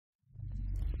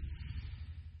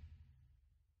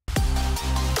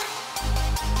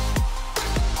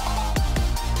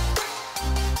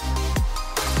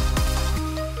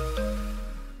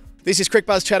This is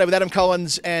Cricbuzz Chatter with Adam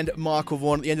Collins and Michael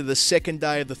Vaughan at the end of the second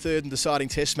day of the third and deciding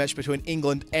test match between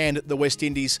England and the West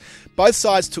Indies. Both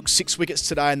sides took 6 wickets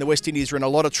today and the West Indies are in a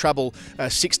lot of trouble,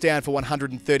 6 down for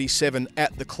 137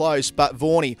 at the close. But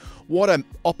Vaughanie, what an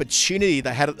opportunity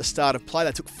they had at the start of play.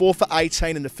 They took 4 for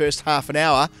 18 in the first half an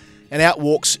hour. And out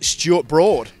walks Stuart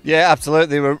Broad. Yeah, absolutely.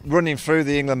 They were running through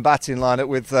the England batting lineup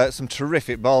with some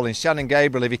terrific bowling. Shannon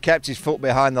Gabriel, if he kept his foot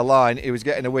behind the line, he was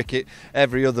getting a wicket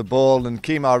every other ball. And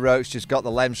Kemar Roach just got the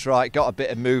lengths right, got a bit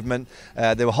of movement.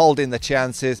 They were holding the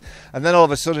chances. And then all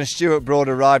of a sudden, Stuart Broad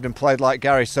arrived and played like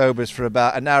Gary Sobers for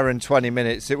about an hour and 20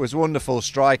 minutes. It was wonderful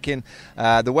striking.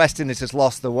 The West Indies has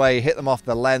lost the way, hit them off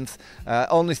the length.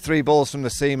 Only 3 balls from the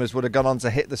seamers would have gone on to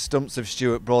hit the stumps of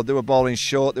Stuart Broad. They were bowling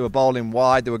short, they were bowling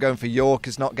wide, they were going for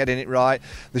Yorkers, not getting it right.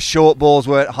 The short balls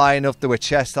weren't high enough, they were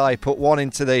chest high. He put one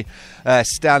into the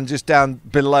stand just down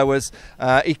below us.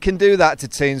 He can do that to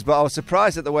teams, but I was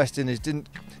surprised that the West Indies didn't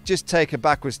just take a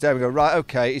backward step and go, right,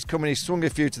 okay, he's coming, he's swung a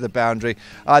few to the boundary.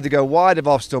 Either go wide of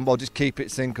off stump or just keep it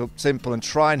simple and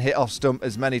try and hit off stump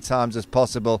as many times as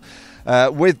possible.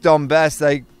 With Dom Bess,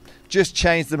 they just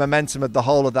changed the momentum of the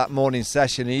whole of that morning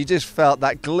session, and you just felt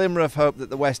that glimmer of hope that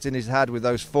the West Indies had with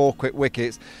those 4 quick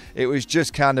wickets. It was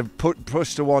just kind of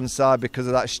pushed to one side because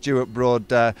of that Stuart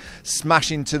Broad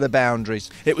smashing to the boundaries.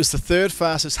 It was the 3rd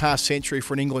fastest half century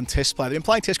for an England test player. They've been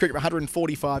playing test cricket for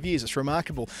 145 years. It's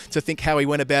remarkable to think how he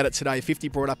went about it today. 50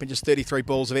 brought up in just 33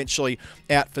 balls, eventually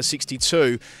out for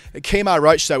 62. Kemar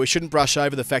Roach, though, we shouldn't brush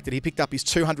over the fact that he picked up his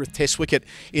 200th test wicket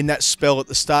in that spell at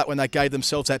the start when they gave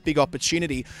themselves that big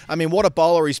opportunity. I mean, what a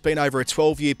bowler he's been over a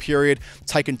 12-year period,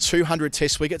 taken 200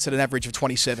 test wickets at an average of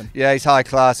 27. Yeah, he's high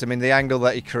class. I mean, the angle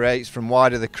that he creates from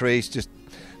wide of the crease, just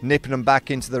nipping them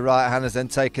back into the right-handers, then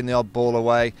taking the odd ball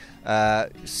away.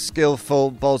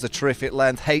 Skillful, bowls a terrific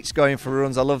length, hates going for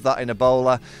runs. I love that in a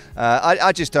bowler.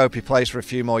 I just hope he plays for a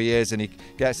few more years and he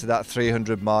gets to that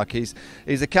 300 mark. He's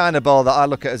the kind of bowler that I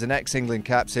look at as an ex-England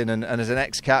captain and as an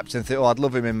ex-captain think, oh, I'd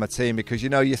love him in my team, because, you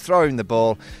know, you throw him the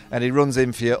ball and he runs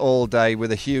in for you all day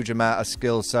with a huge amount of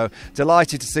skill. So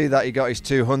delighted to see that he got his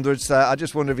 200s. I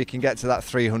just wonder if he can get to that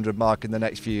 300 mark in the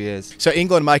next few years. So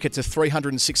England make it to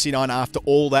 369 after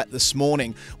all that this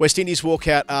morning. West Indies walk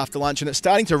out after lunch and it's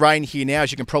starting to rain here now,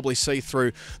 as you can probably see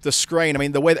through the screen. I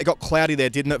mean, the weather, it got cloudy there,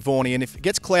 didn't it, Vaughanie? And if it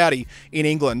gets cloudy in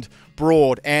England,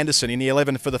 Broad, Anderson in the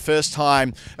 11 for the first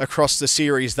time across the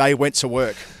series, they went to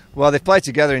work. Well, they've played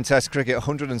together in Test cricket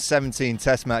 117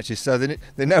 Test matches, so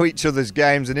they know each other's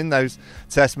games, and in those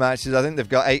Test matches I think they've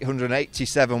got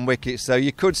 887 wickets. So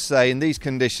you could say in these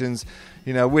conditions,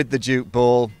 you know, with the Duke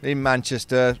ball in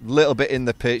Manchester, a little bit in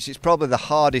the pitch, it's probably the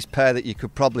hardest pair that you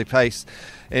could probably face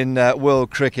in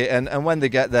world cricket. And when they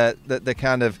get the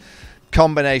kind of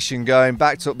combination going,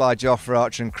 backed up by Jofra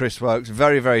Archer and Chris Woakes,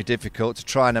 very, very difficult to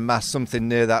try and amass something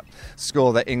near that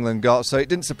score that England got. So it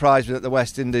didn't surprise me that the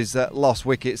West Indies lost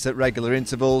wickets at regular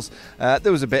intervals.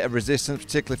 There was a bit of resistance,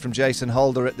 particularly from Jason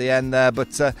Holder at the end there,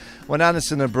 but when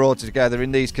Anderson and Broad together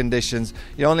in these conditions,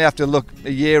 you only have to look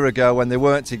a year ago when they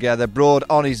weren't together. Broad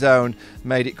on his own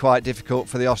made it quite difficult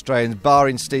for the Australians,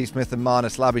 barring Steve Smith and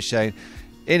Marnus Labuschagne.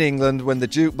 In England, when the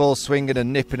Duke ball's swinging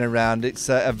and nipping around, it's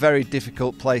a very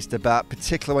difficult place to bat,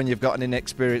 particularly when you've got an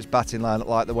inexperienced batting lineup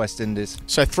like the West Indies.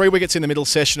 So 3 wickets in the middle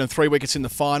session and 3 wickets in the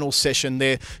final session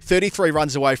there. 33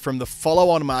 runs away from the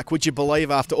follow-on mark. Would you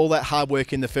believe after all that hard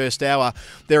work in the first hour,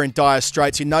 they're in dire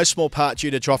straits, in no small part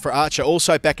due to Jofra Archer.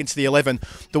 Also back into the 11.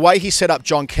 The way he set up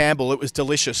John Campbell, it was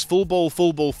delicious. Full ball,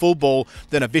 full ball, full ball,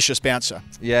 then a vicious bouncer.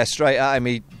 Yeah, straight at him.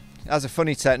 He has a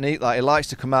funny technique, like he likes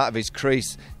to come out of his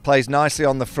crease, plays nicely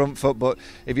on the front foot, but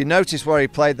if you notice where he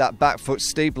played that back foot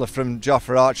steepler from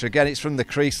Jofra Archer, again it's from the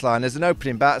crease line. As an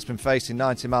opening batsman facing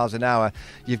 90 miles an hour,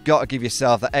 you've got to give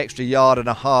yourself that extra 1.5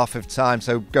 yards of time,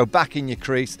 so go back in your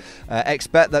crease.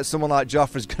 Expect that someone like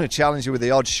Jofra is going to challenge you with the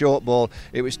odd short ball.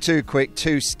 It was too quick,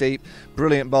 too steep.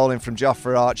 Brilliant bowling from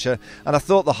Jofra Archer, and I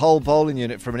thought the whole bowling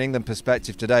unit from an England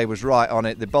perspective today was right on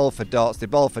it. They bowled for dots, they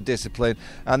bowled for discipline,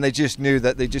 and they just knew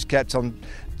that they just kept on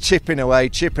chipping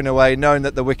away, knowing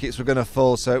that the wickets were going to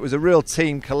fall. So it was a real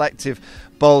team collective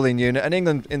bowling unit. And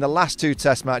England in the last 2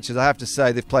 Test matches, I have to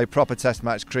say, they've played proper Test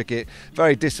match cricket,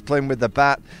 very disciplined with the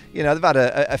bat. You know, they've had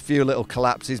a few little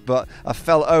collapses, but I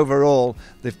felt overall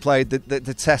they've played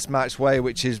the Test match way,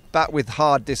 which is bat with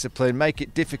hard discipline, make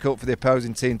it difficult for the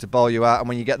opposing team to bowl you out, and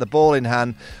when you get the ball in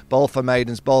hand, bowl for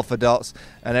maidens, bowl for dots,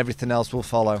 and everything else will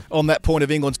follow. On that point of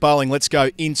England's bowling, let's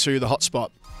go into the hot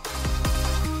spot.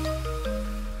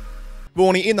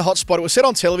 Vaughan, in the hotspot, it was said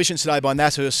on television today by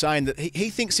Nasser Hussain that he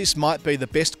thinks this might be the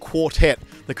best quartet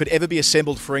that could ever be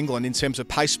assembled for England in terms of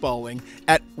pace bowling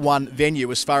at one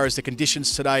venue, as far as the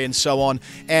conditions today and so on.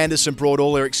 Anderson brought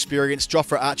all their experience,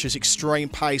 Jofra Archer's extreme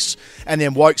pace, and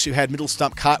then Wokes, who had middle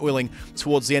stump cartwheeling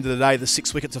towards the end of the day, the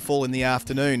 6th wicket to fall in the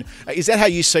afternoon. Is that how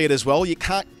you see it as well? You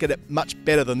can't get it much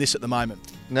better than this at the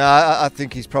moment. No, I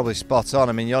think he's probably spot on.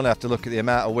 I mean, you only have to look at the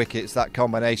amount of wickets that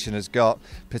combination has got,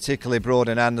 particularly Broad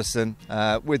and Anderson,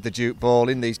 with the Duke ball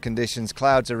in these conditions,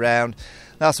 clouds around.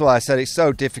 That's why I said it's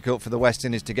so difficult for the West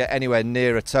Indies to get anywhere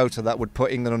near a total that would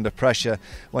put England under pressure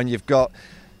when you've got,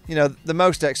 you know, the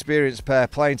most experienced pair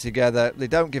playing together. They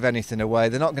don't give anything away.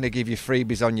 They're not going to give you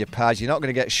freebies on your pads. You're not going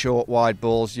to get short, wide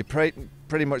balls. You're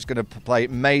pretty much going to play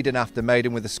maiden after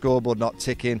maiden with the scoreboard not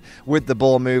ticking, with the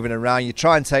ball moving around. You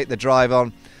try and take the drive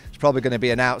on. It's probably going to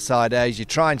be an outside edge. You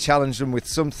try and challenge them with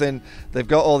something. They've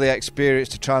got all the experience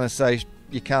to try and say,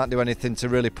 you can't do anything to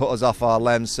really put us off our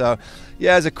lens. So,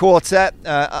 yeah, as a quartet,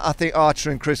 I think Archer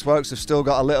and Chris Wokes have still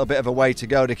got a little bit of a way to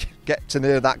go to get to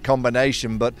near that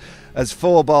combination. But as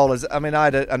four bowlers, I mean, I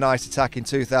had a nice attack in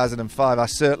 2005. I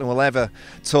certainly will ever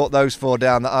talk those four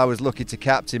down that I was lucky to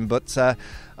captain. But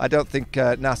I don't think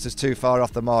Nasser's too far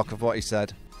off the mark of what he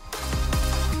said.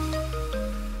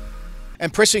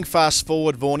 And pressing fast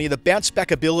forward, Vaughan, the bounce back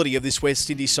ability of this West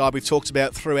Indies side we've talked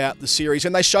about throughout the series,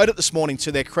 and they showed it this morning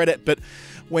to their credit. But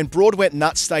when Broad went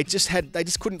nuts, they just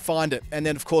couldn't find it, and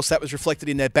then of course that was reflected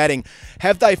in their batting.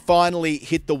 Have they finally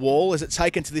hit the wall? Has it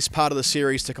taken to this part of the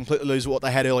series to completely lose what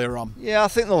they had earlier on? Yeah, I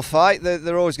think they'll fight.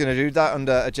 They're always going to do that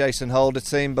under a Jason Holder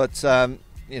team, but.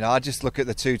 You know, I just look at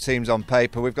the two teams on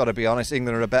paper. We've got to be honest,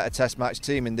 England are a better Test match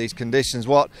team in these conditions.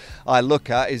 What I look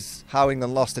at is how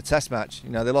England lost a Test match.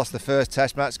 You know, they lost the first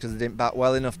Test match because they didn't bat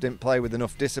well enough, didn't play with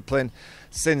enough discipline.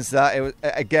 Since that, it was,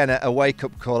 again, a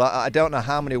wake-up call. I don't know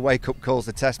how many wake-up calls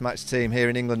the Test match team here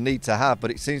in England need to have,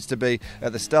 but it seems to be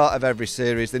at the start of every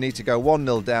series, they need to go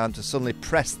 1-0 down to suddenly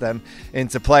press them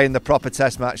into playing the proper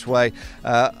Test match way.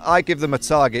 I give them a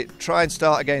target. Try and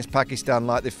start against Pakistan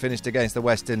like they've finished against the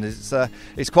West Indies.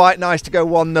 It's quite nice to go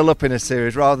 1-0 up in a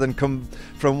series rather than come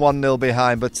from 1-0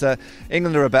 behind. But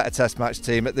England are a better Test match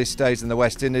team at this stage than the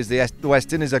West Indies. The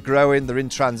West Indies are growing, they're in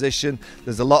transition.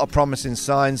 There's a lot of promising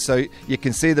signs, so you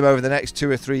can see them over the next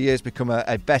 2 or 3 years become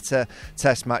a better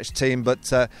Test match team.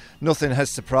 But nothing has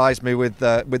surprised me with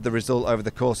the result over the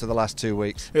course of the last 2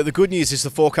 weeks. Yeah, the good news is the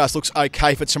forecast looks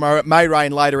okay for tomorrow. It may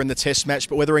rain later in the Test match,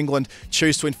 but whether England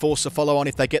choose to enforce a follow-on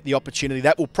if they get the opportunity,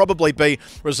 that will probably be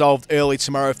resolved early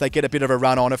tomorrow if they get a bit of a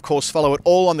run on. Of course, follow it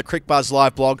all on the Cricbuzz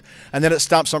live blog, and then it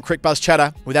stumps on Cricbuzz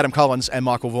Chatter with Adam Collins and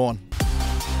Michael Vaughan.